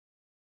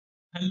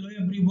Hello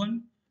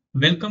everyone,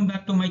 welcome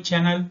back to my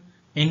channel.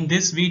 In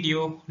this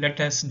video, let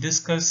us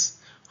discuss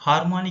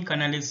harmonic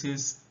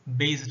analysis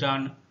based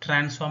on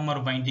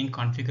transformer winding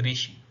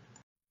configuration.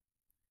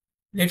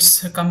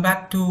 Let's come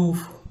back to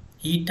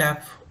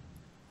ETAP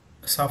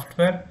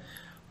software.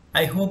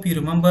 I hope you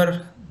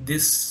remember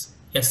this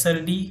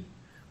SLD.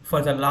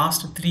 For the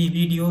last three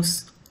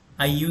videos,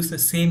 I use the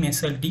same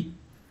SLD.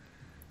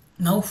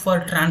 Now for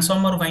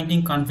transformer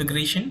winding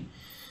configuration,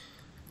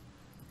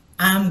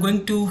 I am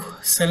going to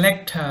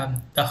select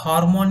the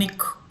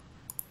harmonic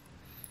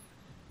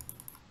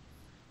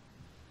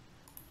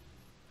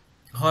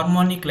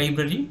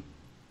library.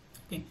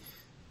 Okay.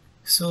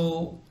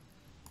 So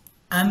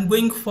I'm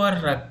going for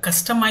a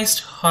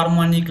customized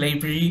harmonic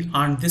library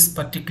on this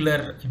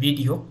particular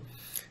video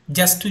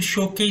just to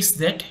showcase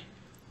that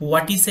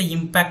what is the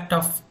impact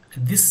of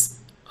this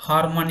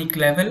harmonic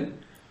level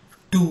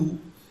to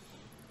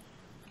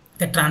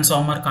the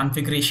transformer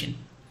configuration.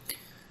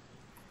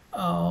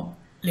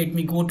 Let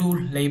me go to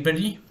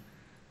library,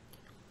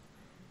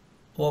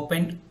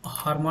 open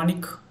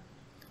harmonic.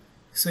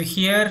 So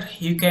here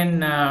you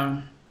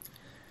can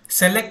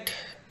select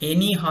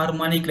any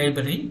harmonic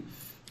library,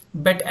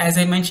 but as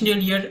I mentioned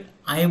earlier,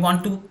 I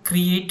want to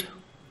create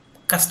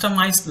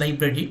customized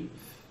library.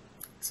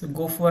 So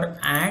go for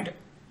add,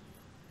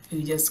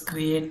 you just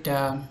create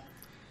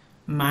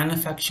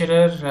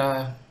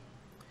manufacturer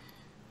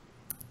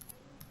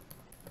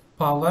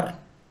power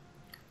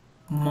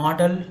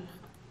model.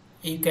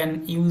 You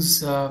can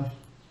use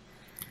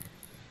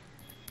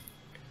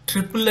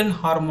Triplen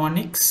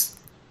harmonics,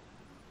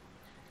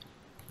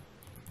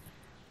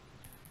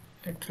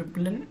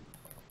 Triplen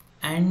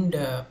and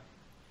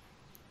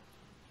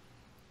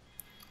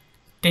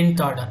 10th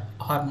order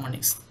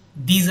harmonics.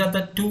 These are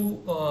the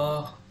two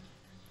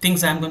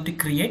things I'm going to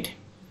create.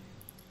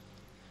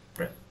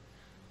 A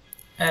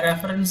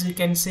reference, you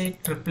can say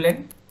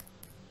Triplen,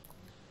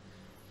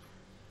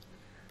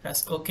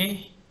 press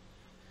OK,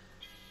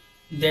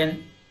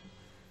 then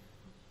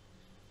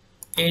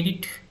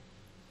edit.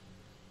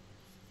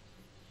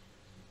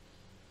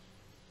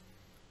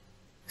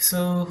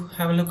 So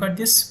have a look at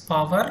this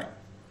power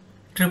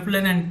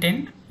Triplen and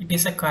 10. It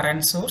is a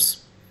current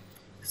source.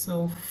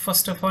 So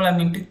first of all, I'm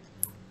going to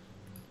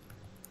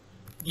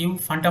give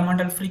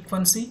fundamental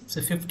frequency,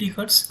 so 50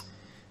 Hertz.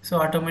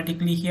 So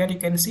automatically here you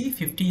can see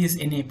 50 is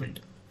enabled.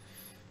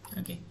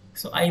 Okay,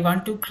 so I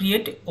want to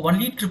create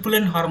only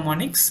Triplen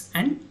harmonics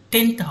and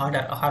 10th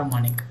order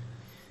harmonic.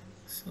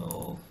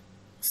 So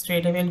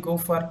straight away I'll go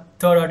for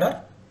third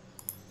order,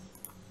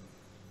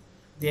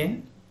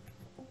 then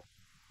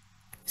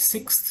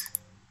sixth,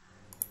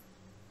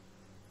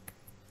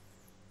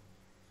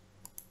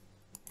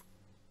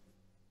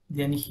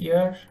 then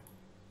here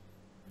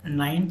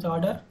ninth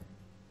order,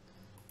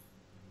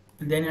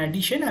 then in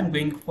addition I'm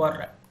going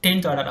for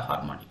 10th order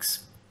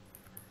harmonics.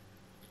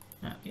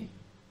 Okay,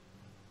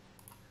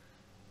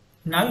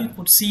 now you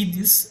could see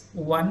this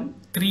 1,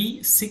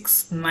 3,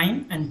 6,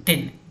 9 and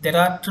 10. There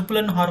are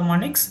Triplen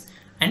harmonics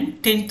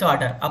and 10th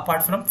order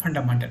apart from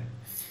fundamental.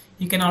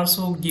 You can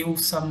also give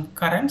some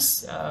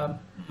currents.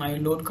 My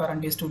load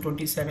current is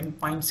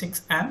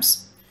 227.6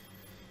 amps.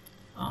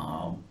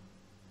 I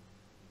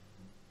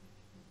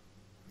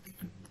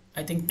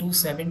think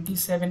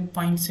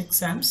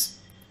 277.6 amps.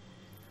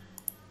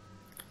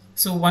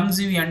 So once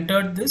you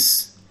entered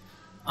this,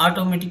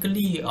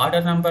 automatically order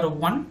number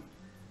 1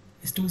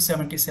 is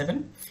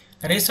 277.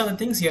 Rest of the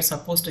things you are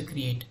supposed to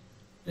create.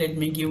 Let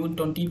me give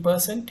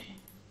 20%,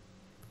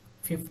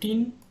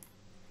 15,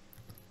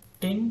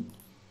 10,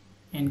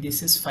 and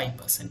this is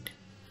 5%.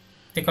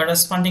 The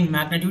corresponding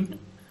magnitude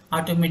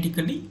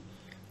automatically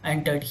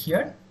entered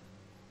here.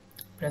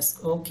 Press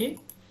OK.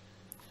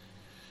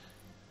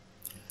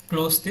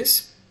 Close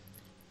this.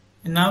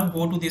 And now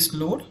go to this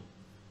load,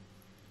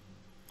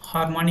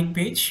 harmonic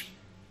page,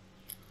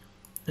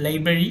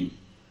 library,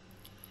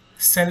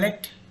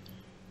 select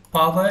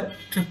power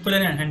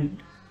Triplen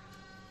and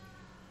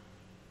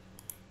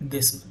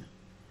this one.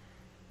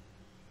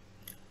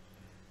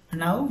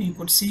 Now you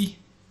could see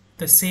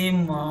the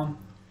same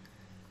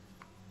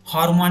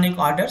harmonic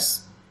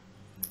orders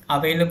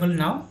available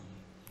now.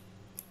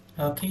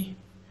 Okay,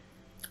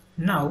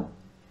 now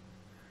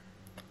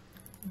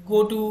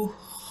go to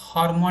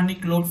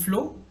harmonic load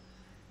flow,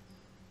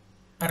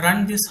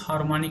 run this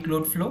harmonic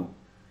load flow.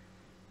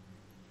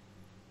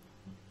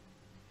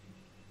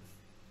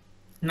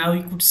 Now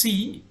you could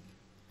see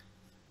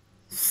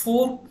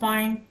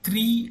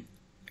 4.3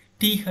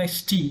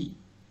 THT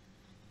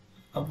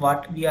of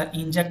what we are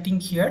injecting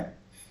here,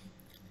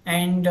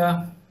 and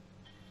at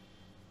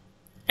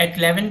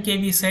 11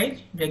 kV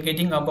side we are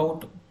getting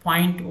about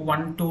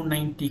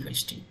 0.129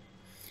 THT.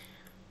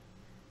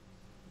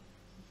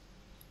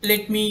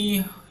 Let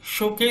me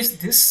showcase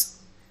this.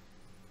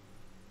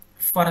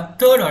 For a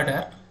third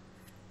order,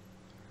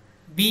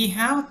 we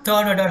have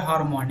third order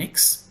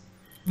harmonics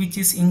which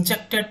is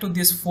injected to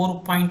this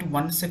 4.16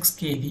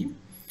 kV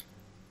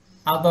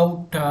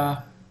about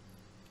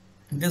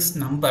this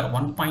number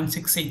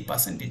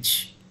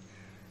 1.68%.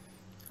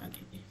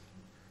 Okay.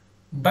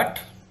 But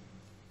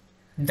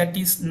that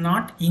is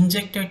not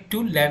injected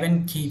to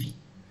 11 kV.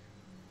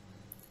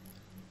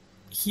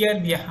 Here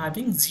we are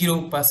having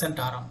 0%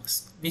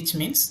 RMS, which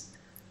means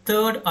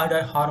third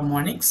order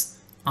harmonics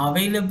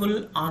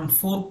available on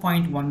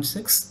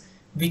 4.16,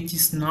 which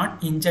is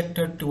not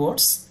injected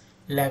towards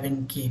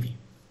 11 kV.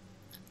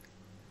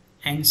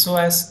 And so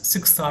as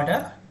 6th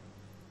order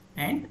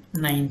and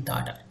 9th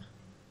order.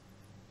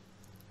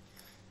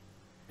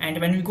 And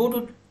when we go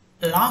to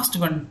last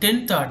one,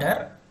 10th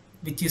order,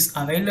 which is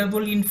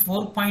available in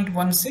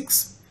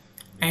 4.16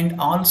 and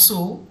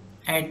also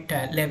at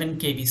 11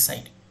 kV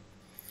side.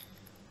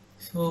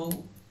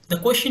 So the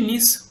question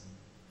is,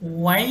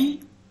 why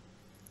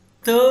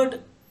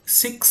 3rd,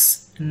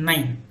 6,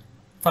 9?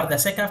 For the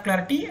sake of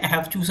clarity, I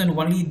have chosen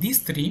only these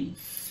three,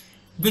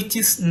 which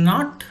is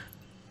not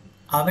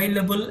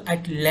available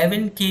at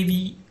 11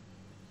 kV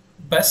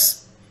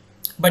bus,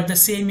 but the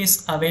same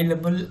is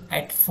available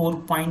at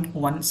 4.16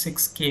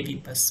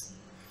 kV bus.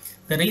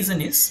 The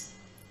reason is,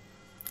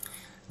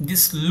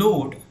 this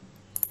load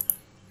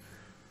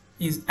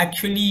is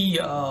actually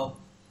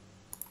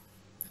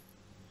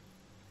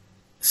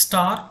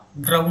star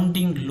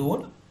grounding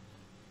load,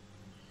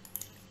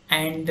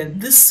 and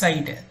this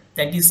side,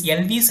 that is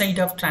LV side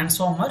of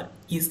transformer,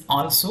 is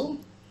also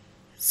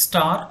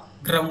star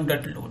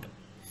grounded load,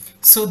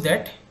 so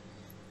that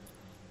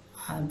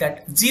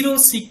that zero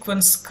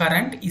sequence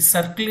current is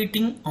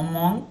circulating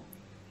among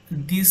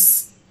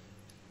this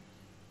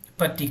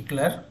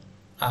particular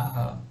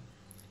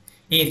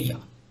area.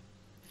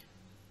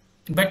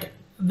 But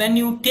when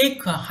you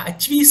take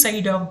HV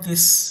side of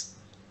this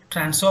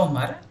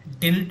transformer,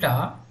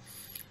 delta,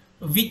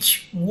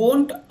 which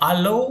won't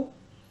allow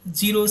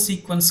zero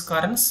sequence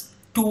currents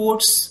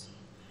towards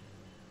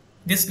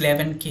this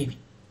 11 kV.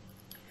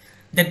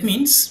 That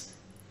means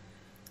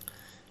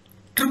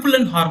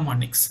triplen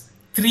harmonics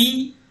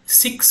 3,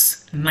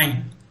 6,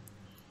 9,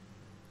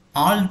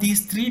 all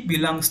these three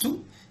belongs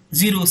to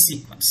zero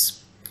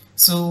sequence.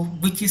 So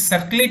which is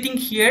circulating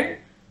here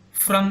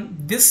from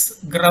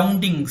this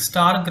grounding,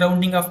 star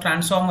grounding of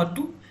transformer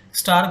to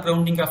star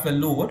grounding of the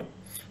load,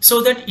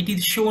 so that it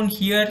is shown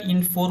here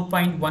in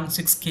 4.16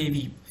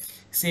 kV.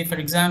 Say for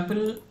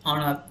example,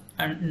 on a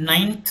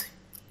 9th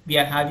we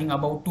are having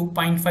about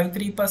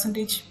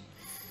 2.53%.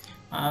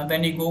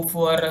 When you go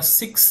for a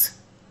 6th,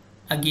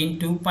 again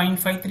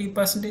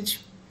 2.53%.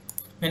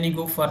 When you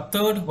go for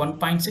 3rd,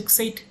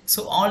 1.68.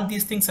 So all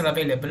these things are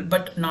available,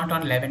 but not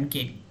on 11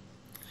 kV.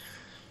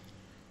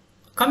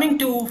 Coming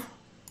to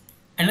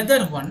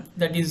another one,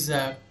 that is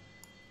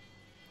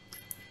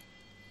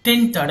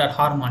 10th order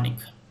harmonic.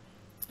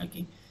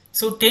 Okay,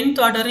 so 10th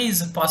order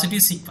is a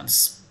positive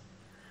sequence,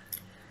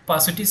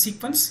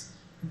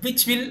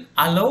 which will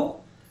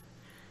allow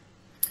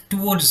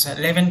towards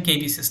 11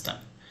 kV system.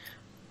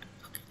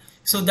 Okay.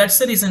 So that's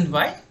the reason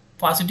why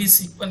positive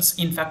sequence,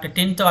 in fact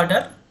 10th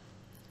order,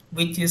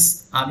 which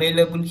is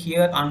available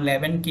here on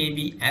 11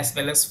 kV as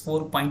well as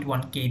 4.1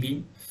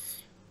 kV,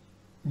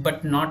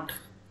 but not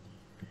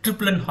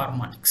triplen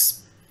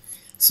harmonics.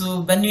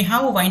 So when we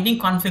have a winding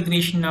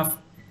configuration of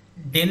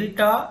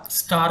delta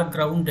star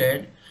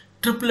grounded,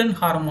 triplen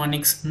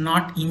harmonics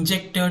not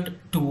injected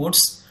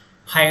towards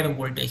higher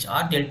voltage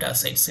or delta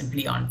side,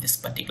 simply on this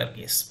particular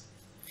case.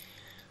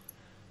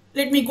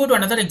 Let me go to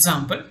another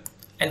example.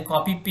 I'll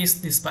copy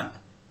paste this one.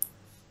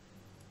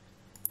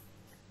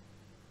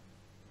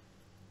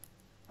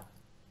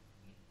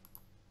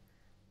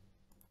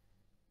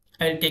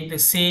 I'll take the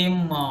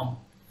same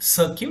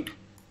circuit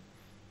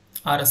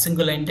or a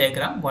single line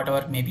diagram, whatever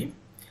it may be.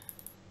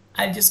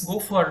 I'll just go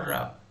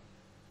for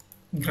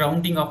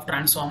grounding of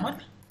transformer.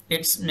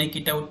 Let's make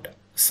it out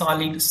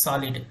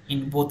solid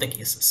in both the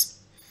cases.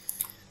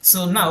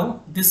 So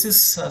now this is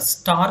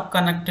star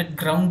connected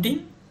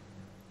grounding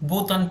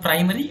both on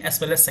primary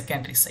as well as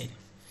secondary side.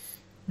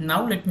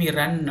 Now let me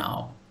run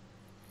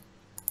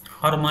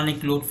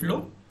harmonic load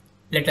flow.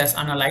 Let us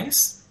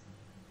analyze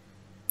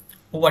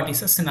what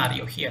is the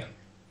scenario here.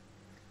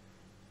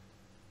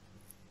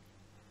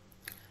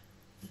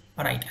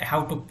 Alright, I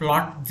have to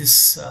plot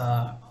this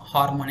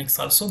harmonics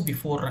also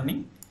before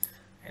running.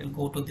 I'll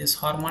go to this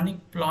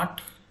harmonic plot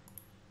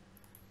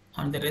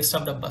on the rest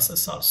of the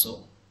buses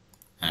also,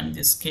 and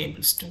these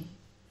cables too.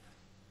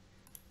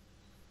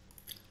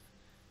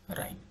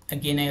 Right,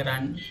 again I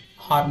run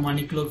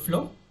harmonic load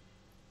flow.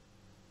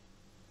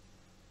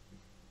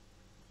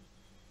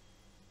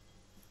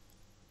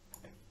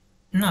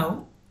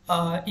 Now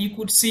you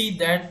could see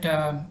that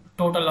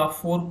total of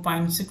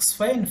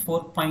 4.65 and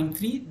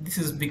 4.3. This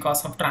is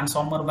because of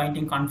transformer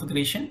winding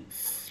configuration.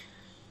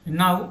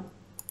 Now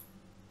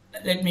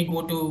let me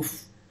go to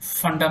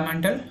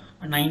fundamental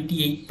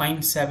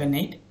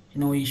 98.78.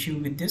 No issue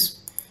with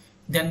this.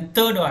 Then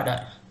third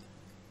order,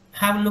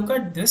 have a look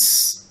at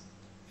this.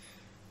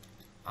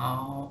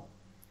 The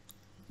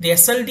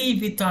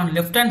SLD with on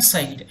left hand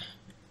side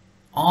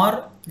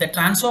or the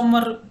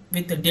transformer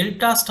with the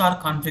delta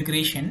star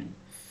configuration,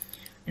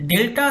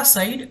 delta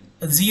side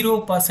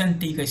 0%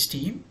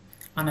 THT,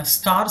 on a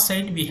star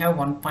side we have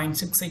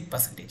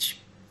 1.68%.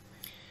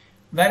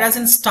 Whereas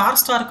in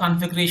star-star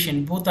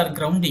configuration, both are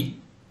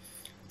grounding.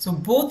 So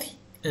both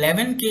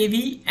 11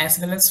 kV as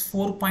well as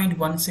 4.16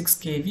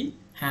 kV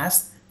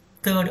has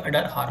third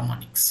order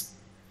harmonics.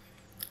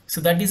 So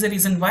that is the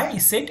reason why I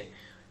said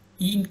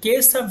in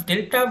case of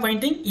delta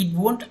winding, it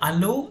won't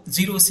allow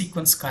zero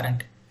sequence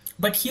current.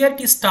 But here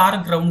it is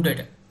star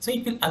grounded. So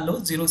it will allow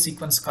zero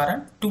sequence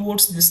current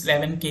towards this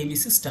 11 kV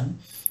system.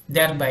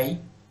 Thereby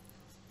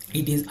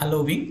it is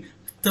allowing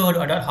third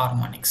order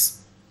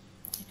harmonics.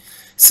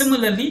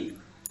 Similarly,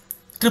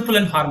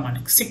 triplen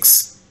harmonics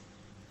 6.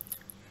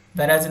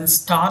 Whereas in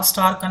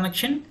star-star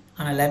connection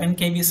on 11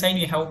 kV side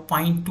we have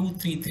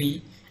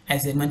 0.233.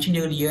 As I mentioned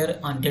earlier,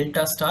 on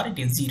delta star it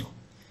is 0.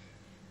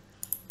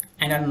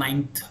 And on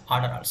 9th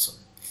order also.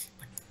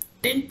 But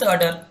 10th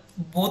order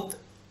both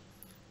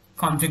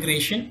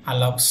configuration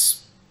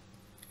allows.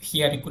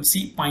 Here you could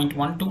see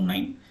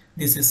 0.129.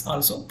 This is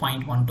also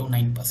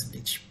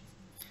 0.129%.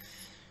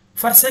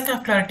 For sake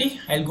of clarity,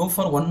 I'll go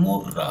for one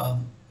more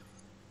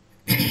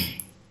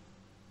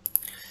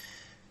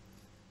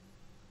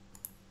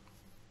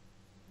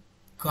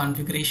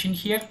configuration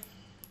here.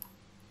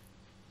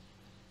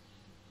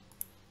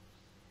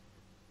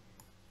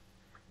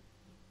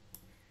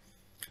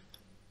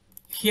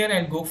 Here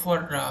I'll go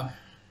for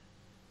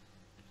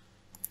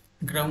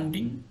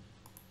grounding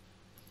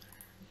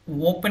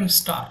open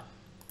star,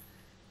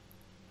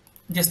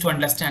 just to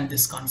understand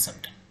this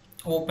concept.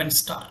 Open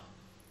star.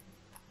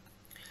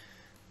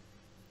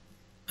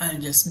 I'll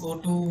just go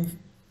to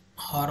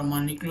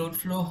harmonic load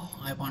flow.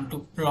 I want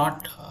to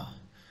plot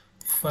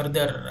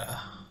further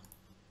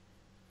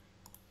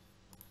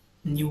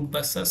new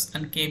buses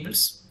and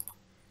cables.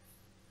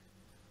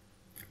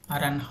 I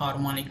run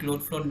harmonic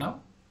load flow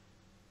now.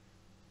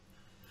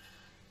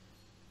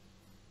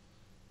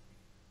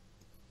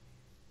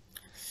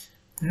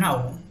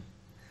 Now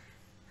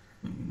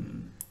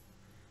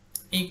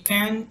you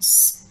can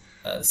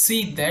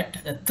see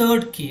that the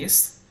third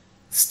case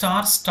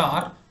star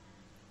star,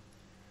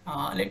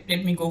 let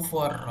me go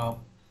for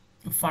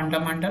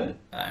fundamental,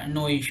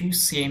 no issues,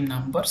 same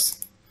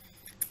numbers,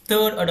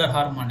 third order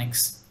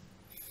harmonics.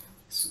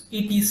 So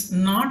it is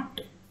not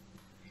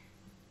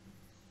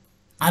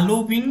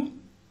allowing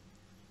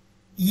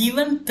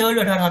even third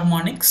order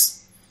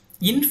harmonics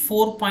in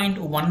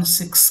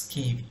 4.16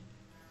 kV.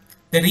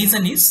 The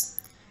reason is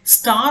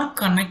star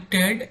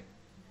connected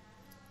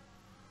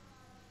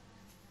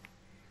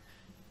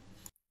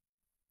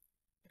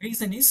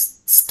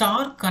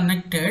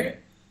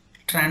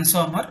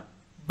transformer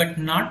but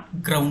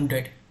not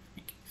grounded.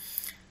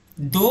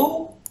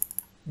 Though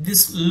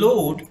this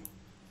load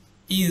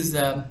is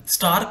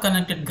star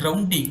connected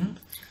grounding,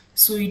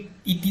 so it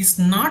is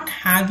not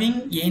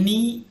having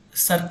any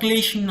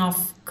circulation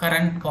of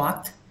current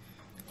path.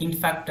 In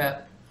fact,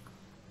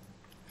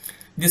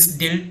 this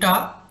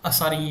delta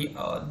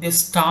this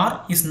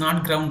star is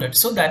not grounded,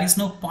 so there is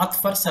no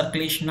path for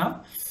circulation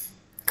of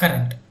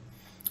current.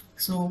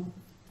 So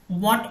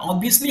what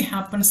obviously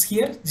happens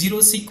here, zero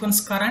sequence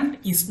current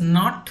is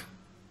not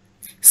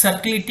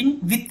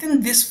circulating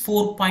within this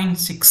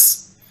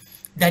 4.6.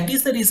 That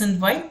is the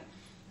reason why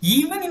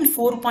even in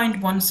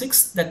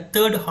 4.16 the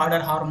third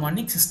order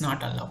harmonics is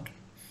not allowed.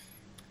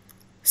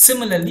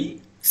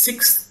 Similarly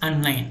 6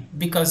 and 9,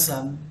 because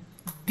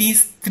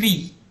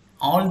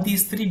all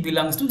these three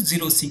belongs to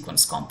zero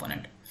sequence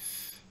component.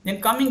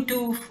 Then coming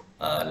to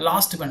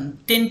last one,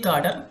 10th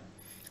order,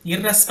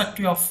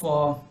 irrespective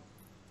of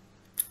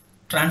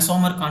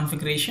transformer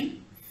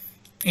configuration,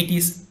 it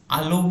is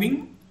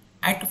allowing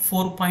at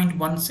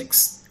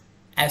 4.16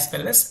 as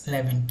well as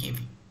 11 kV.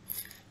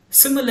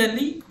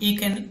 Similarly, you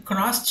can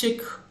cross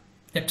check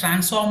the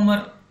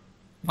transformer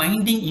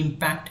winding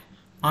impact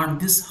on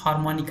this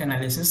harmonic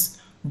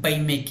analysis by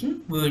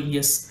making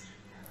various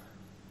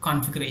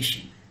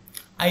configuration.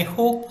 I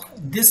hope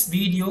this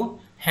video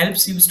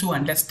helps you to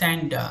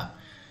understand the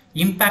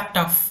impact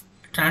of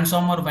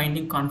transformer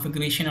winding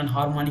configuration on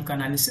harmonic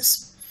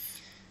analysis.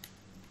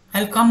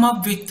 I'll come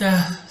up with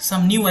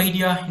some new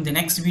idea in the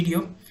next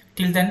video.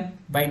 Till then,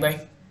 bye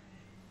bye.